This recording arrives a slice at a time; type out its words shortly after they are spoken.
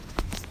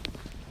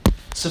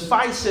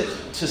Suffice it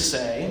to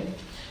say,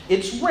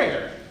 it's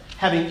rare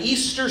having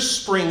Easter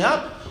spring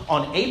up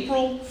on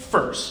April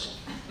 1st,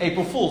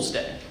 April Fool's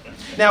Day.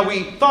 Now,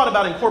 we thought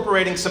about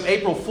incorporating some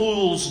April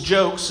Fool's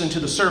jokes into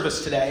the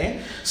service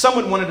today.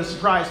 Someone wanted to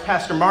surprise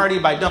Pastor Marty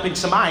by dumping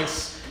some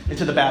ice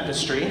into the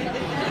baptistry.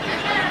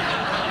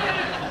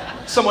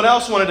 Someone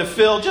else wanted to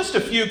fill just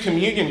a few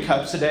communion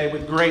cups today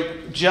with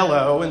grape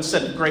jello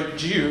instead of grape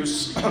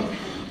juice.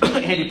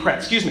 Andy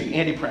Pratt.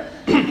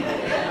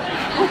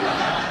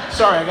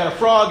 Sorry, I got a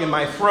frog in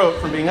my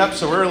throat from being up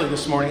so early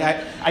this morning.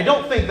 I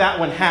don't think that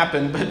one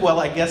happened, but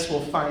well, I guess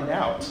we'll find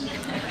out.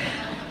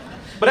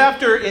 But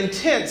after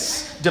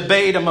intense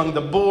debate among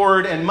the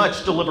board and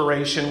much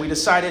deliberation, we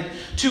decided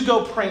to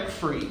go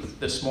prank-free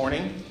this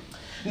morning.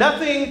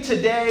 Nothing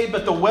today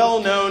but the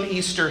well-known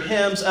Easter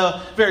hymns,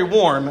 a very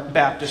warm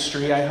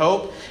baptistry, I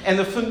hope, and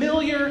the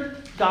familiar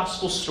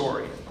gospel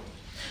story.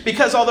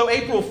 Because although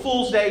April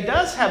Fool's Day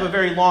does have a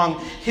very long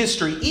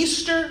history,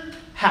 Easter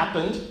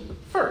happened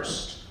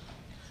first.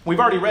 We've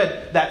already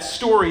read that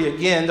story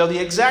again, though the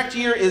exact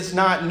year is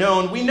not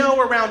known. We know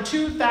around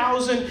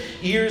 2,000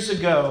 years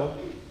ago,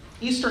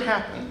 Easter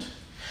happened.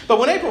 But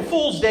when April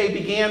Fool's Day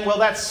began, well,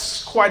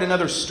 that's quite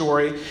another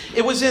story.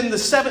 It was in the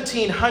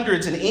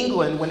 1700s in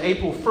England when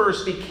April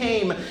 1st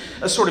became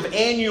a sort of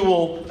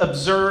annual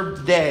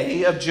observed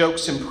day of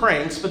jokes and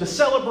pranks. But the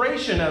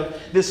celebration of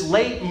this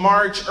late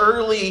March,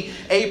 early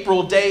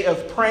April day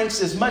of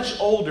pranks is much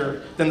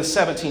older than the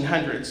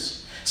 1700s.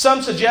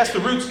 Some suggest the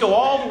roots go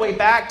all the way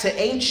back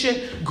to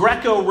ancient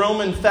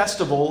Greco-Roman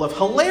festival of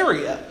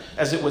Hilaria,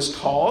 as it was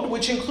called,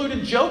 which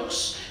included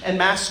jokes and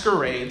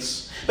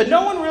masquerades. But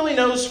no one really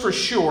knows for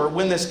sure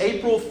when this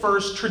April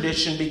 1st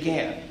tradition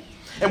began.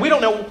 And we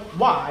don't know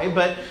why,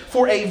 but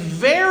for a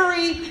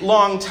very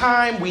long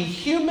time, we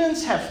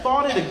humans have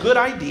thought it a good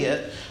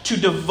idea to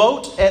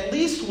devote at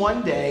least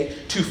one day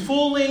to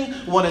fooling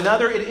one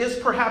another. It is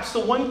perhaps the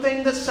one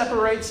thing that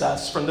separates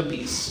us from the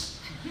beasts.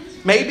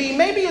 Maybe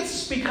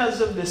it's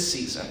because of this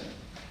season.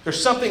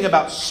 There's something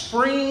about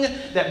spring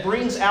that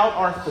brings out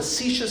our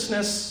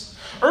facetiousness.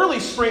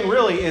 Early spring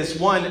really is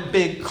one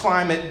big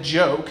climate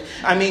joke.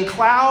 I mean,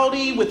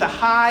 cloudy with a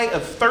high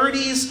of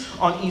 30s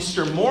on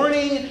Easter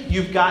morning,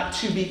 you've got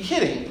to be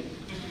kidding.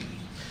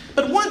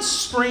 But once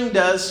spring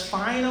does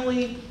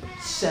finally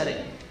set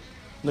in,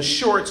 the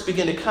shorts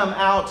begin to come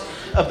out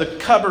of the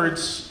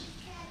cupboards.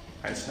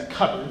 It's not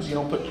cupboards, you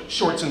don't put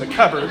shorts in the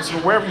cupboards, or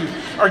wherever you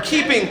are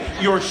keeping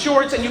your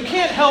shorts, and you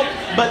can't help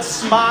but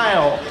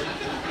smile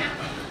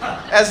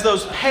as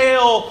those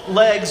pale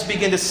legs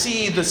begin to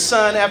see the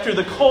sun after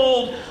the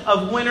cold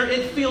of winter.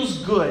 It feels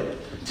good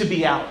to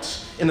be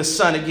out in the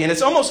sun again.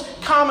 It's almost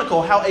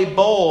comical how a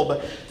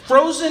bulb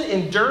frozen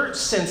in dirt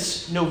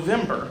since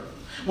November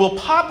will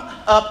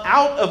pop up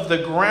out of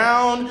the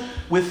ground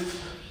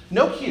with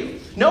no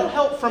cue, no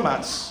help from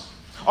us.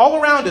 All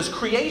around us,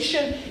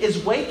 creation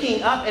is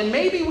waking up, and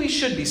maybe we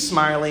should be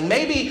smiling,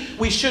 maybe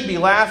we should be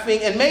laughing,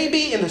 and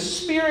maybe in the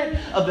spirit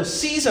of the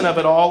season of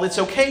it all, it's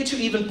okay to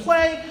even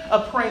play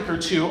a prank or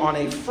two on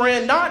a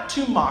friend, not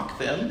to mock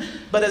them,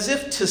 but as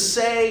if to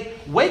say,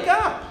 wake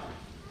up,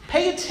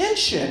 pay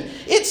attention.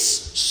 It's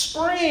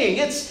spring,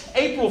 it's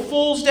April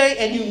Fool's Day,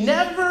 and you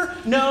never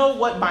know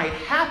what might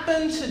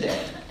happen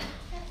today.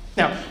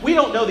 Now, we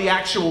don't know the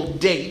actual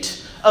date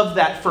of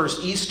that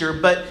first Easter,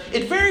 but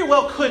it very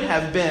well could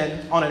have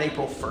been on an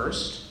April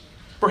 1st.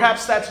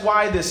 Perhaps that's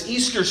why this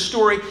Easter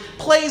story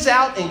plays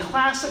out in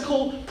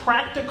classical,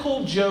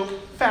 practical joke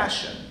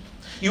fashion.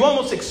 You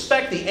almost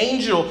expect the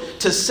angel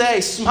to say,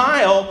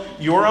 smile,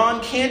 you're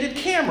on candid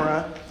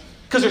camera,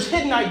 because there's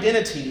hidden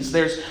identities,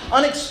 there's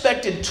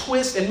unexpected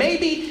twists, and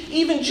maybe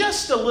even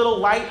just a little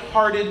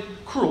light-hearted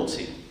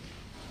cruelty.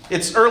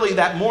 It's early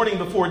that morning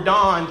before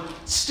dawn,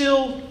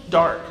 still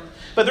dark.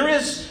 But there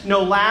is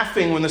no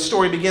laughing when the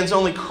story begins,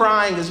 only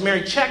crying as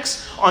Mary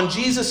checks on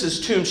Jesus'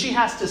 tomb. She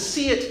has to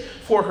see it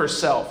for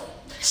herself.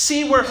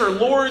 See where her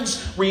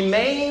Lord's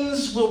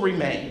remains will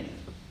remain.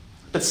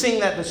 But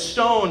seeing that the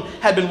stone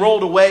had been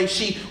rolled away,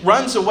 she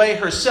runs away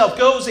herself,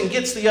 goes and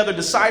gets the other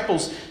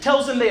disciples,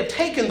 tells them they have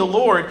taken the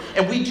Lord,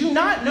 and we do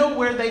not know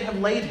where they have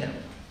laid him.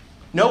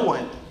 No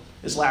one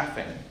is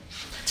laughing.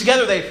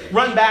 Together they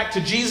run back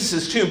to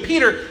Jesus' tomb.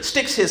 Peter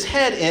sticks his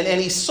head in, and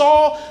he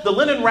saw the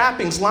linen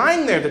wrappings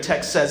lying there, the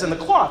text says, and the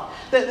cloth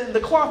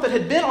that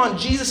had been on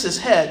Jesus'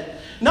 head,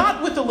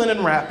 not with the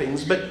linen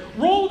wrappings, but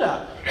rolled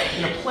up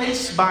in a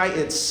place by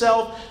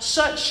itself.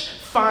 Such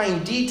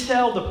fine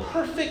detail, the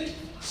perfect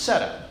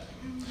setup.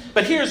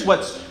 But here's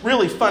what's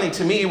really funny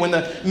to me. When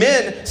the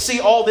men see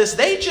all this,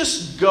 they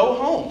just go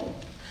home.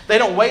 They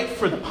don't wait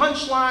for the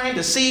punchline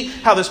to see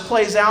how this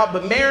plays out.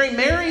 But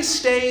Mary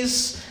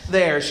stays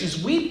there.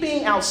 She's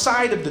weeping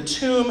outside of the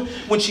tomb.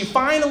 When she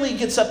finally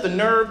gets up the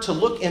nerve to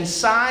look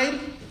inside,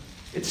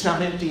 it's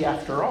not empty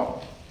after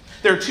all.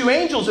 There are two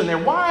angels in there.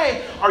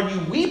 Why are you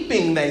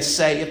weeping, they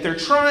say. If they're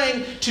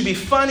trying to be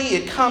funny,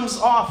 it comes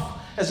off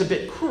as a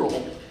bit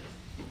cruel.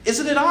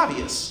 Isn't it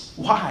obvious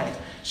why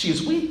she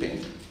is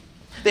weeping?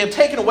 They have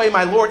taken away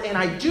my Lord, and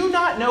I do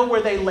not know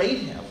where they laid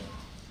him.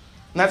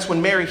 And that's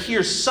when Mary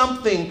hears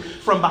something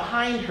from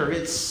behind her.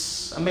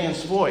 It's a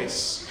man's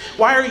voice.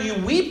 "Why are you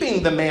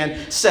weeping?" the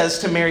man says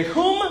to Mary.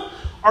 "Whom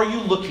are you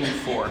looking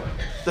for?"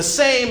 The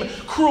same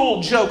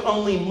cruel joke,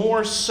 only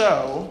more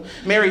so.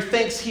 Mary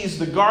thinks he's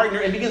the gardener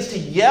and begins to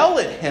yell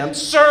at him,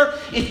 "Sir,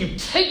 if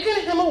you've taken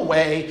him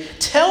away,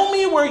 tell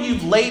me where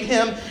you've laid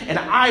him, and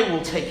I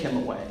will take him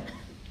away."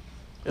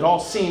 It all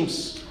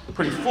seems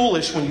pretty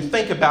foolish when you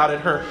think about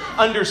it, her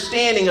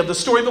understanding of the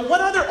story. But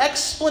what other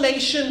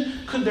explanation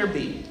could there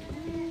be?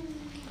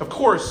 Of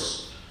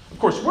course,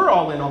 we're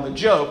all in on the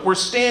joke. We're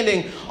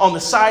standing on the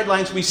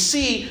sidelines. We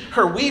see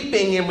her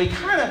weeping, and we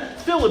kind of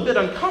feel a bit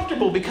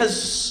uncomfortable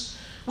because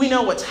we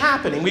know what's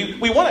happening.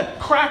 We want to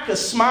crack a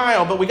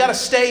smile, but we got to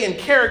stay in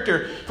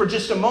character for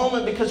just a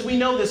moment because we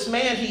know this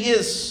man, he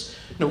is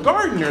no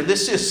gardener.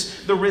 This is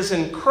the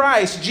risen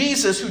Christ,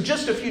 Jesus, who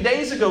just a few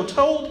days ago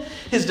told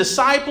his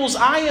disciples,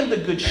 "I am the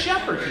good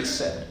shepherd," he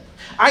said.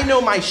 "I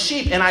know my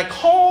sheep, and I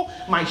call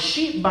my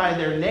sheep by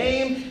their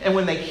name, and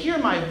when they hear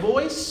my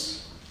voice,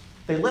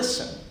 they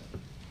listen."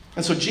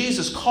 And so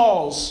Jesus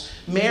calls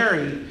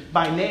Mary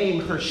by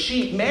name, her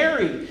sheep.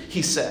 "Mary,"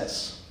 he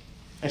says.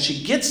 And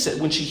she gets it.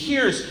 When she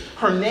hears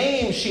her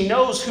name, she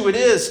knows who it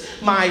is.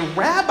 "My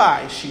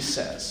rabbi," she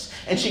says.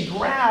 And she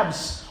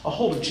grabs a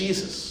hold of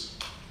Jesus.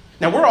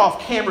 Now, we're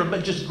off camera,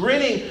 but just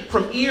grinning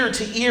from ear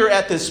to ear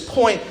at this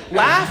point,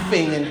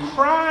 laughing and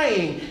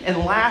crying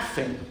and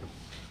laughing.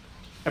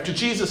 After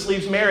Jesus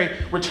leaves, Mary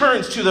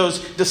returns to those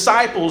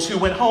disciples who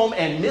went home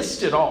and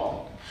missed it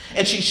all.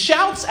 And she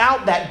shouts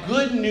out that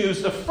good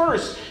news, the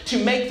first to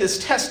make this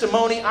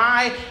testimony,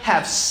 "I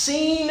have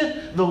seen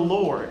the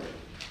Lord."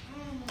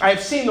 I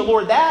have seen the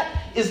Lord. That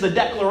is the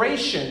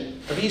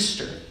declaration of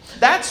Easter.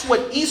 That's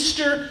what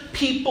Easter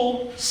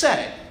people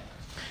say.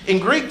 In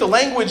Greek, the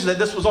language that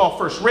this was all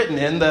first written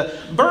in, the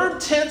verb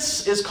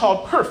tense is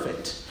called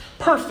perfect.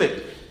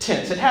 Perfect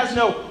tense. It has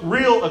no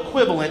real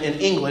equivalent in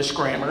English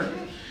grammar.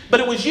 But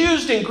it was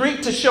used in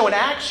Greek to show an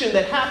action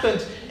that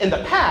happened in the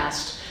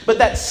past, but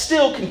that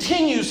still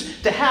continues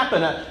to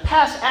happen. A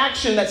past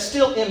action that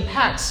still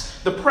impacts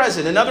the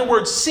present. In other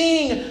words,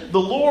 seeing the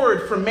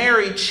Lord for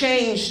Mary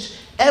changed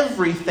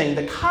everything.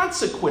 The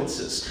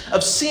consequences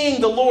of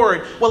seeing the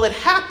Lord, well, it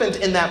happened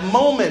in that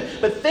moment,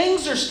 but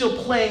things are still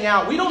playing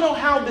out. We don't know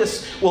how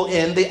this will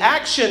end. The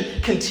action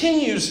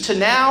continues to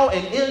now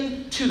and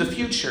into the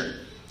future.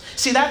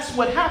 See, that's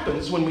what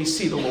happens when we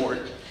see the Lord.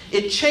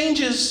 It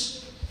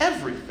changes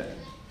everything.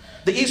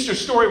 The Easter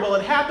story, well,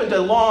 it happened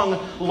a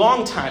long,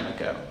 long time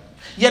ago.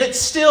 Yet it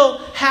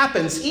still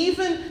happens.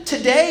 Even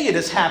today it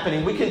is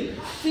happening. We can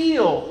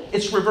feel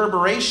its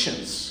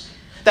reverberations.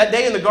 That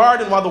day in the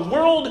garden, while the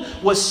world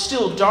was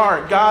still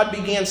dark, God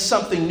began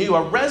something new,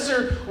 a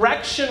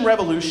resurrection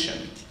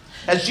revolution.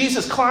 As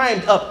Jesus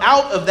climbed up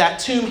out of that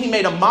tomb, he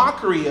made a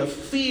mockery of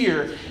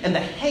fear and the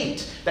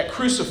hate that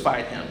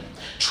crucified him,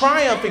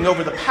 triumphing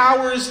over the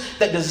powers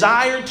that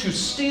desired to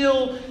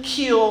steal,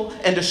 kill,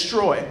 and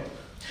destroy.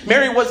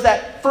 Mary was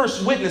that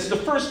first witness, the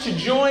first to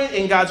join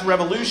in God's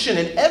revolution.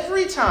 And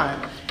every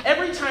time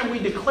we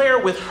declare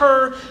with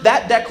her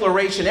that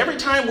declaration, every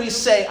time we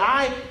say,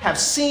 "I have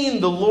seen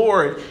the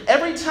Lord,"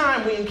 every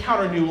time we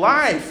encounter new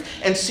life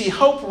and see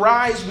hope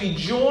rise, we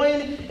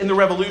join in the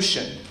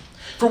revolution.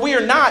 For we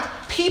are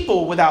not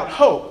people without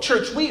hope.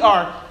 Church, we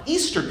are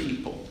Easter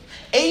people,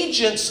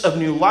 agents of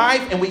new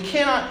life, and we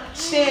cannot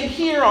stand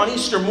here on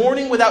Easter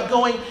morning without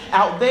going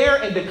out there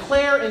and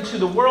declare into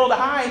the world,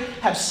 "I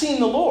have seen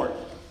the Lord."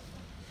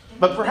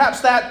 But perhaps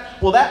that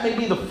may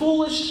be the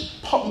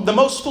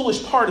most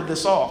foolish part of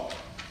this all.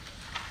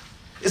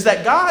 Is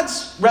that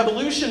God's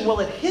revolution,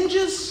 well, it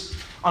hinges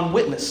on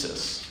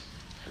witnesses.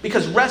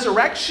 Because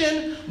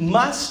resurrection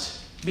must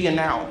be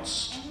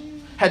announced.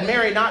 Had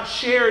Mary not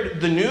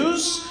shared the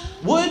news,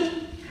 would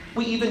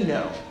we even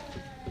know?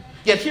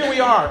 Yet here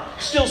we are,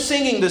 still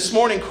singing this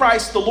morning,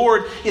 "Christ the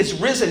Lord is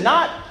risen,"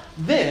 not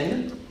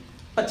then,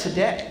 but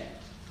today.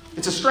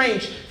 It's a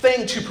strange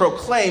thing to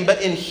proclaim,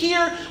 but in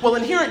here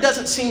it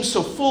doesn't seem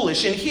so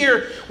foolish. In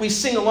here we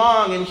sing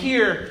along, and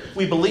here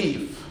we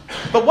believe.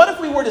 But what if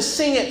we were to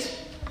sing it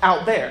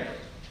out there?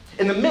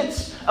 In the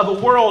midst of a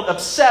world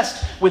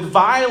obsessed with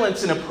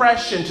violence and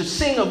oppression, to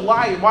sing of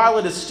light while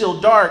it is still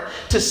dark,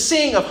 to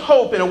sing of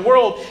hope in a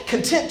world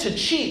content to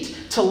cheat,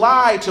 to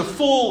lie, to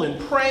fool and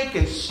prank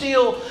and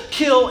steal,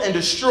 kill and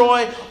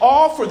destroy,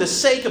 all for the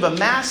sake of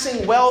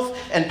amassing wealth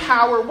and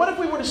power. What if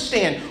we were to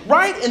stand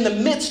right in the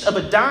midst of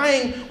a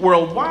dying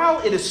world while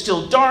it is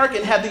still dark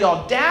and have the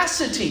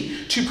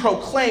audacity to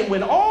proclaim,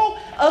 when all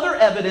other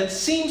evidence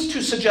seems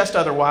to suggest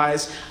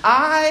otherwise,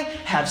 "I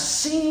have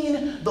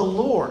seen the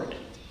Lord."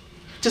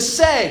 To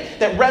say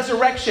that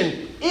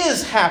resurrection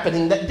is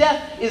happening, that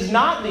death is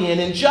not the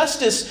end, and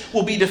justice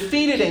will be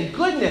defeated, and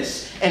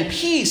goodness and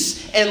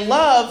peace and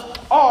love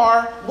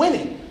are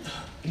winning.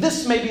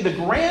 This may be the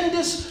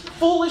grandest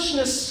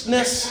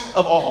foolishness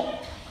of all.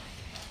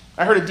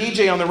 I heard a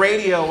DJ on the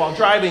radio while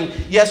driving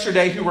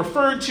yesterday who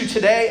referred to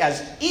today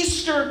as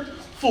Easter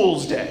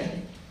Fool's Day.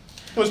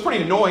 It was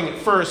pretty annoying at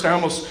first. I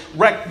almost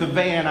wrecked the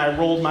van. I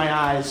rolled my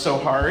eyes so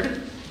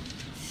hard.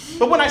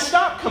 But when I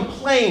stopped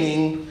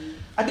complaining,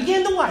 I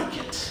began to like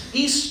it.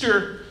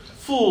 Easter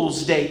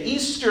Fool's Day.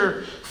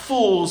 Easter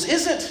Fools.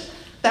 Isn't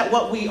that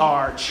what we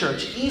are,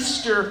 church?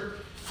 Easter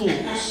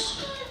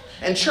Fools.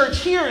 And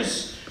church,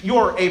 here's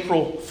your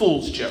April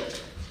Fool's joke.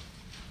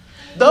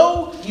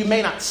 Though you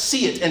may not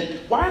see it, and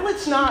while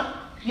it's not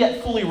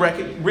yet fully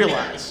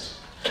realized,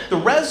 the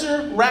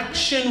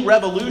resurrection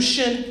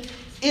revolution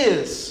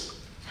is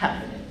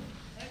happening.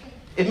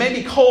 It may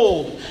be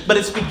cold, but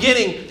it's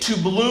beginning to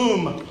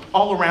bloom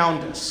all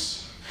around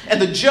us. And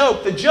the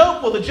joke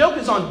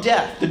is on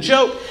death. The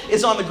joke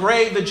is on the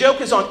grave. The joke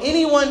is on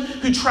anyone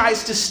who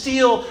tries to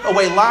steal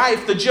away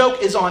life. The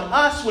joke is on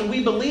us when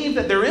we believe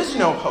that there is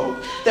no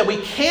hope, that we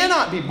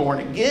cannot be born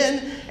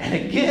again and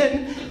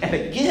again and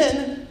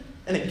again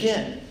and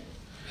again.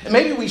 And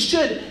maybe we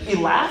should be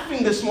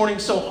laughing this morning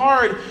so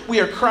hard we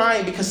are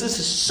crying, because this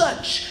is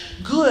such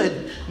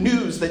good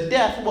news that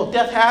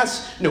death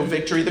has no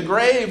victory. The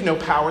grave, no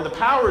power. The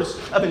powers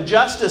of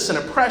injustice and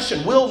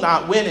oppression will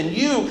not win. And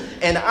you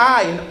and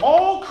I and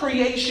all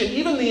creation,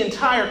 even the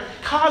entire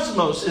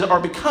cosmos, are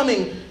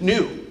becoming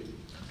new.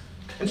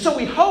 And so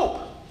we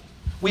hope,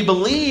 we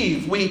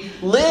believe, we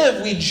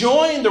live, we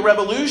join the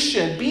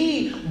revolution.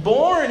 Be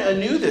born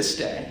anew this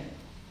day.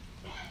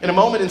 In a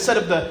moment, instead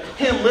of the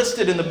hymn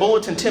listed in the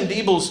bulletin, Tim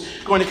Diebel's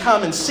going to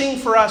come and sing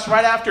for us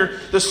right after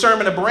the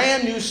sermon a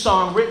brand new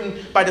song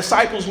written by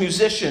Disciples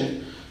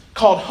musician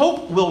called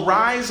Hope Will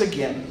Rise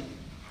Again.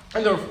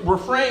 And the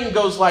refrain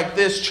goes like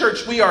this: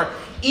 church, we are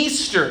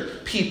Easter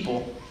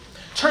people,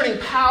 turning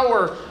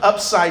power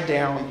upside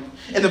down.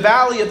 In the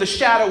valley of the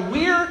shadow,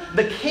 we're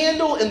the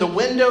candle in the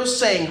window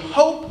saying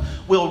hope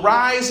will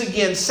rise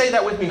again. Say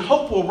that with me.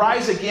 Hope will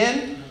rise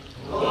again.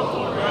 Hope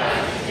will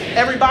rise again.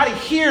 Everybody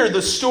hear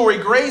the story.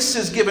 Grace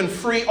is given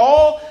free,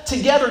 all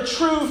together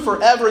true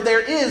forever.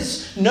 There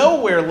is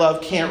nowhere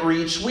love can't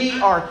reach. We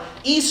are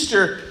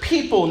Easter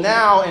people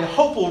now, and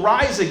hope will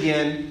rise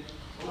again.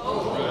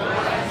 Hope will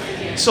rise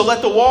again. So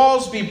let the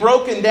walls be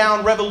broken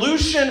down.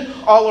 Revolution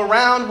all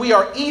around. We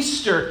are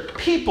Easter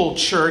people,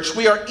 church.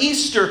 We are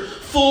Easter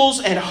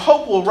fools, and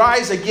hope will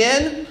rise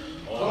again.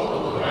 Hope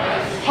will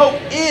rise again.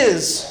 Hope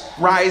is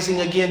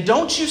rising again.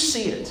 Don't you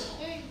see it?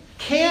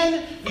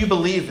 Can you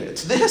believe it?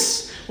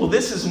 This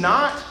is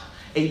not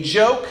a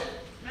joke.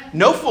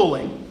 No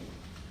fooling.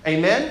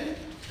 Amen?